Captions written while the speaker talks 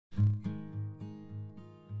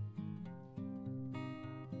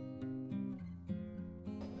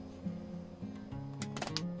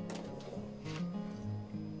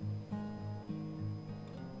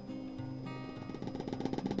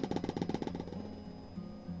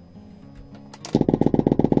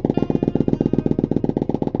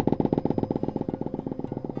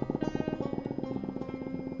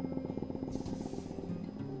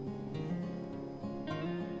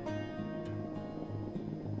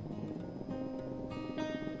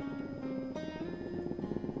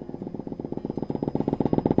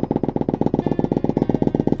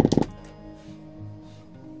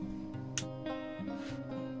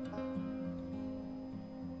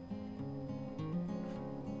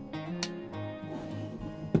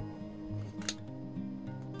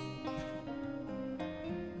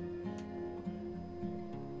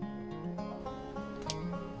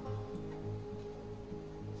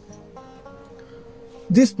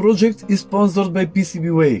This project is sponsored by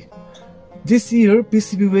PCBWay. This year,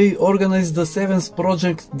 PCBWay organized the 7th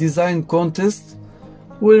project design contest,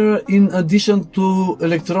 where in addition to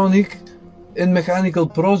electronic and mechanical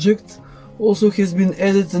project, also has been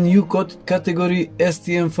added a new category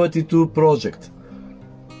STM32 project.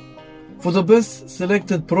 For the best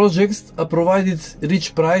selected projects are provided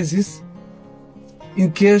rich prizes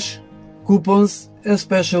in cash, coupons and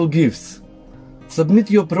special gifts. Submit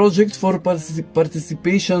your project for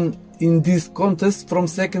participation in this contest from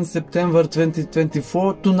 2nd September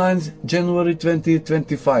 2024 to 9th January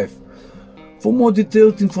 2025. For more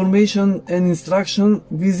detailed information and instruction,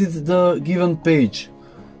 visit the given page.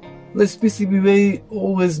 Let PCBWay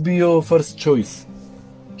always be your first choice.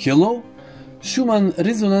 Hello? Schumann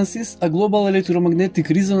resonances are global electromagnetic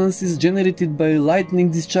resonances generated by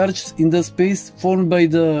lightning discharges in the space formed by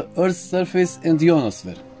the Earth's surface and the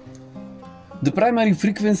ionosphere. The primary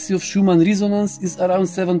frequency of Schumann resonance is around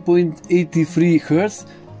 7.83 Hz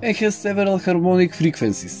and has several harmonic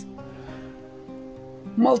frequencies.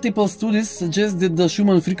 Multiple studies suggest that the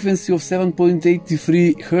Schumann frequency of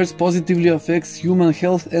 7.83 Hz positively affects human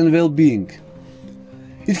health and well-being.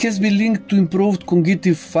 It has been linked to improved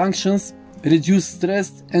cognitive functions, reduced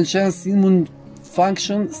stress, enhanced immune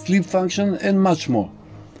function, sleep function, and much more.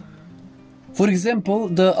 For example,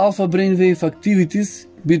 the alpha brainwave activities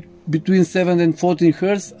between 7 and 14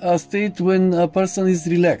 Hz are state when a person is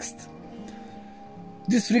relaxed.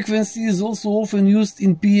 This frequency is also often used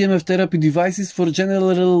in PEMF therapy devices for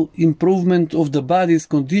general improvement of the body's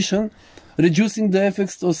condition, reducing the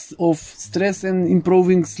effects of stress and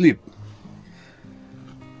improving sleep.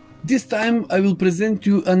 This time I will present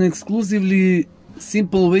you an exclusively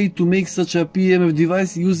simple way to make such a PEMF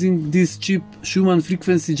device using this cheap Schumann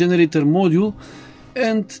frequency generator module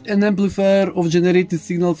and an amplifier of generated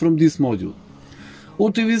signal from this module.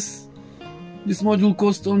 This module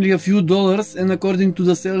costs only a few dollars, and according to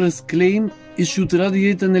the seller's claim, it should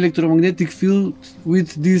radiate an electromagnetic field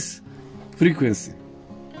with this frequency.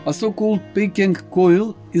 A so-called PEMF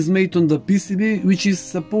coil is made on the PCB, which is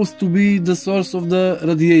supposed to be the source of the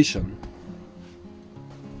radiation.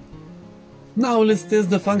 Now let's test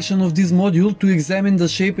the function of this module to examine the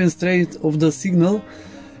shape and strength of the signal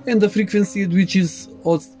and the frequency at which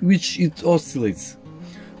it oscillates.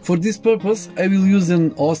 For this purpose, I will use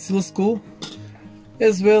an oscilloscope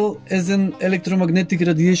as well as an electromagnetic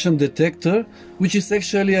radiation detector, which is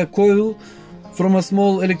actually a coil from a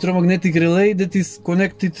small electromagnetic relay that is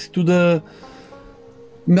connected to the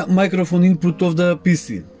microphone input of the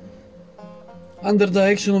PC. Under the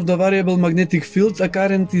action of the variable magnetic field, a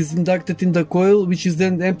current is inducted in the coil, which is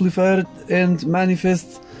then amplified and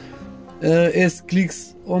manifests as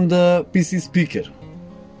clicks on the PC speaker.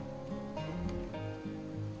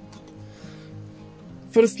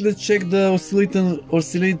 First, let's check the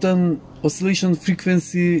oscillation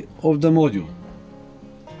frequency of the module.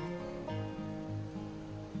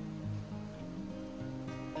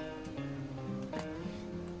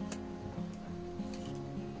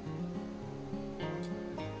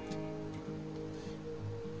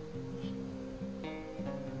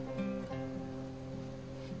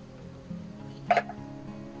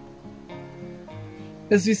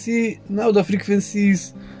 As we see, now the frequency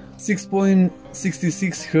is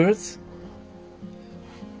 6.66 Hz.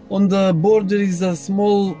 On the board there is a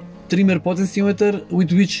small trimmer potentiometer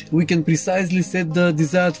with which we can precisely set the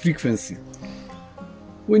desired frequency.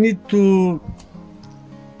 We need to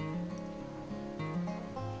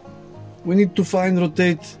fine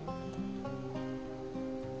rotate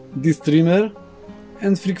this trimmer,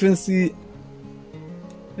 and frequency,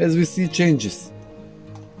 as we see, changes.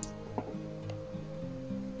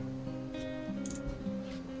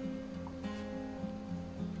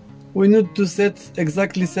 We need to set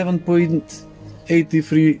exactly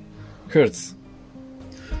 7.83 Hz.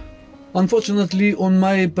 Unfortunately, on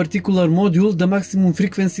my particular module, the maximum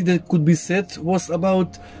frequency that could be set was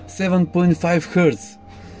about 7.5 Hz.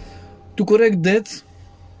 To correct that,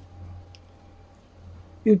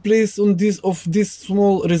 in place of this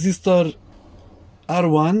small resistor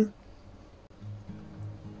R1,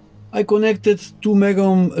 I connected 2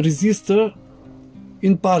 megohm resistor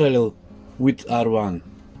in parallel with R1.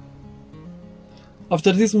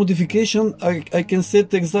 After this modification, I can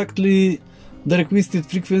set exactly the requested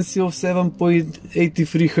frequency of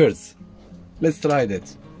 7.83 Hz. Let's try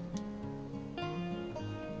that.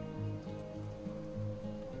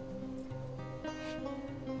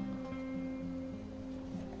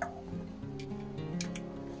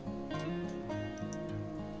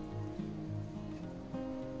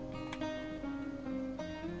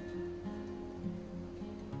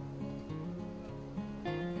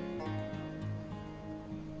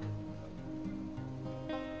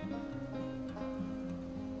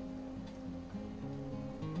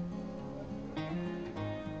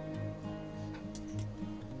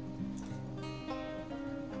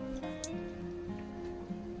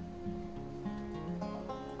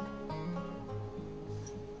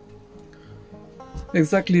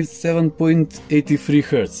 exactly 7.83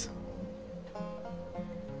 Hz.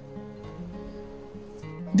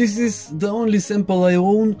 This is the only sample I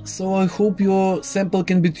own, so I hope your sample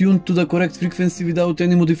can be tuned to the correct frequency without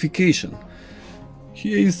any modification.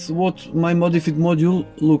 Here is what my modified module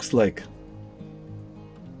looks like.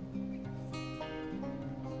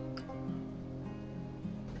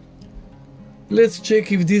 Let's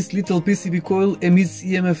check if this little PCB coil emits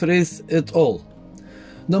EMF rays at all.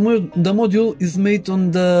 The module is made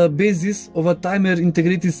on the basis of a timer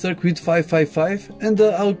integrated circuit 555, and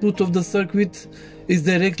the output of the circuit is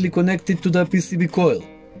directly connected to the PCB coil.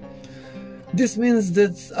 This means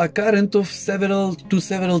that a current of several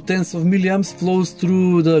tens of milliamps flows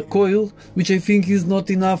through the coil, which I think is not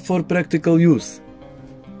enough for practical use.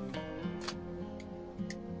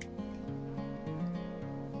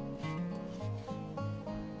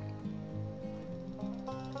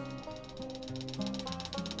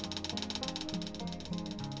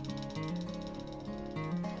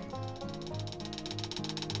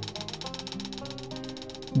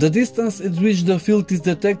 The distance at which the field is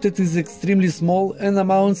detected is extremely small and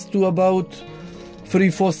amounts to about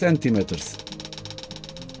 3-4 centimeters.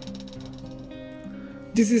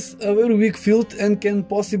 This is a very weak field and can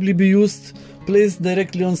possibly be placed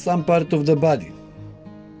directly on some part of the body.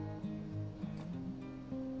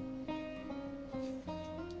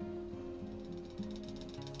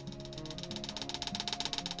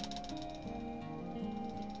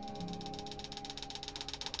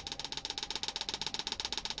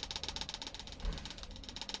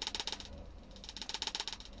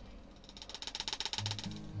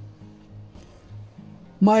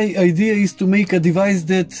 My idea is to make a device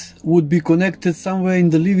that would be connected somewhere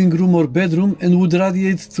in the living room or bedroom and would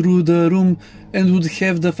radiate through the room and would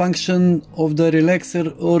have the function of the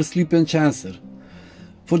relaxer or sleep enhancer.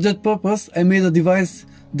 For that purpose, I made a device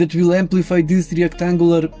that will amplify this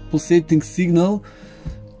rectangular pulsating signal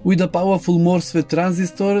with a powerful MOSFET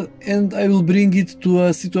transistor, and I will bring it to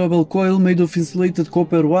a suitable coil made of insulated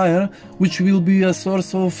copper wire, which will be a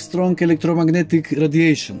source of strong electromagnetic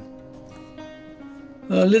radiation.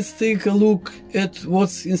 Let's take a look at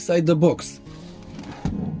what's inside the box.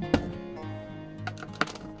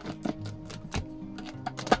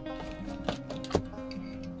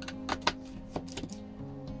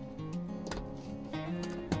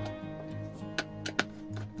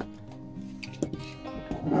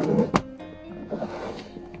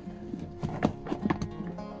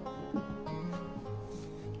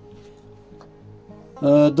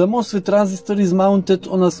 The MOSFET transistor is mounted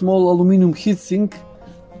on a small aluminum heatsink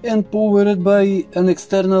and powered by an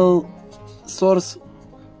external source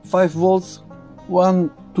 5 volts 1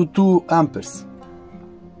 to 2 amperes.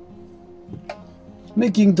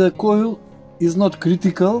 Making the coil is not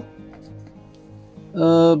critical,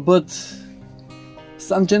 but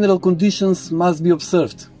some general conditions must be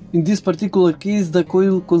observed. In this particular case, the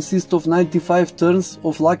coil consists of 95 turns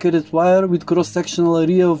of lacquered wire with cross-sectional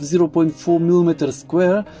area of 0.4 mm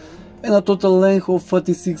square and a total length of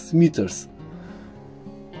 36 meters.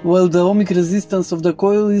 While the ohmic resistance of the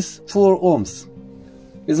coil is 4 ohms.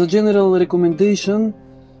 As a general recommendation,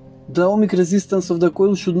 the ohmic resistance of the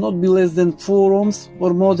coil should not be less than 4 ohms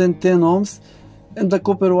or more than 10 ohms, and the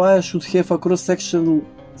copper wire should have a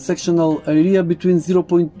cross-sectional area between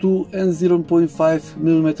 0.2 and 0.5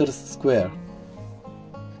 mm square.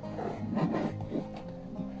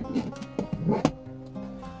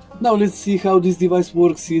 Now let's see how this device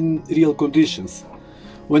works in real conditions.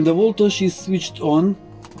 When the voltage is switched on,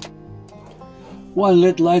 one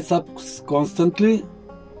LED lights up constantly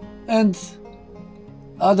and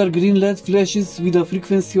other green LED flashes with a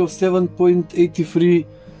frequency of 7.83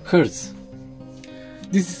 Hz.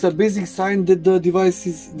 This is a basic sign that the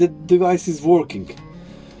device is working.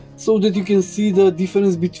 So that you can see the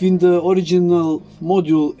difference between the original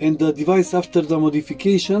module and the device after the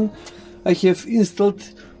modification, I have installed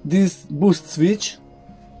this boost switch.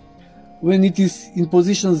 When it is in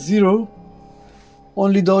position 0,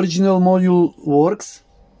 only the original module works,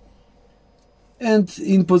 and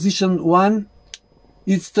in position 1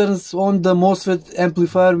 it turns on the MOSFET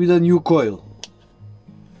amplifier with a new coil.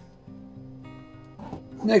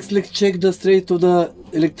 Next, let's check the strength of the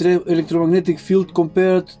electromagnetic field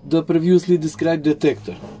compared to the previously described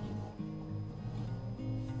detector.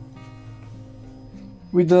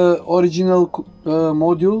 With the original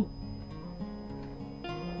module,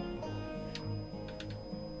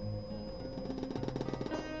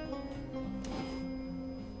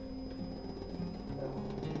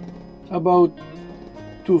 about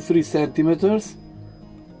 2-3 centimeters,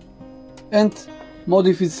 and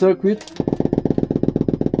modified circuit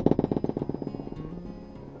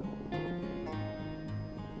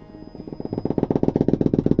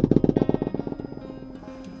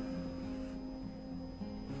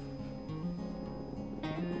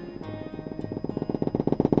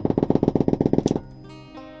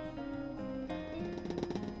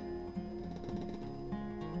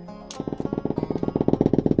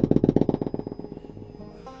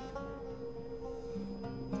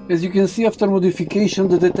As you can see, after modification,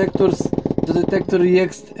 the detector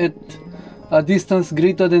reacts at a distance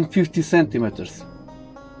greater than 50 centimeters.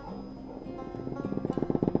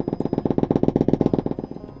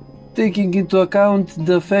 Taking into account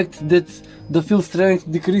the fact that the field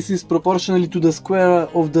strength decreases proportionally to the square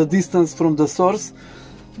of the distance from the source,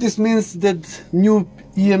 this means that new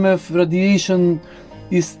EMF radiation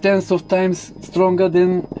is tens of times stronger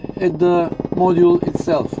than at the module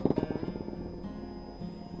itself.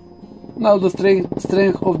 Now the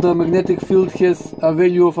strength of the magnetic field has a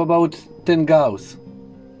value of about 10 Gauss.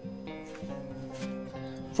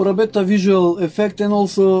 For a better visual effect and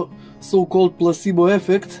also so-called placebo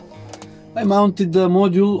effect, I mounted the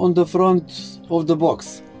module on the front of the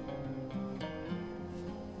box.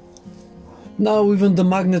 Now even the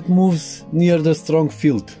magnet moves near the strong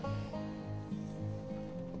field.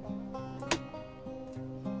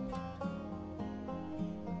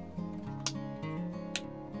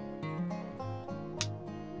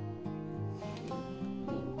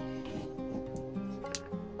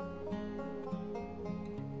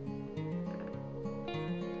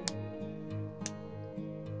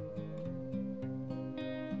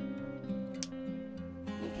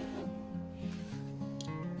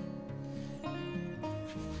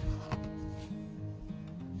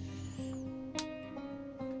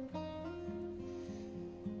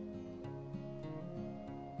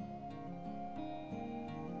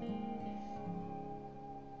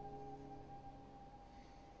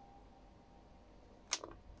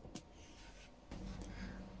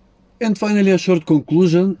 And finally, a short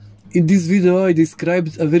conclusion. In this video I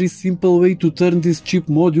described a very simple way to turn this cheap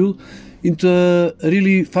module into a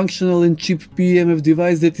really functional and cheap PEMF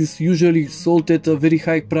device that is usually sold at a very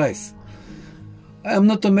high price. I am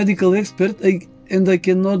not a medical expert and I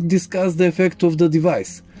cannot discuss the effect of the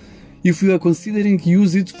device. If you are considering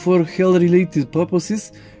use it for health-related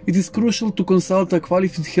purposes, it is crucial to consult a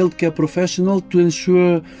qualified healthcare professional to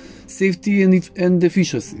ensure safety and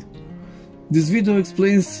efficiency. This video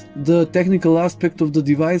explains the technical aspect of the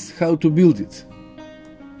device, how to build it.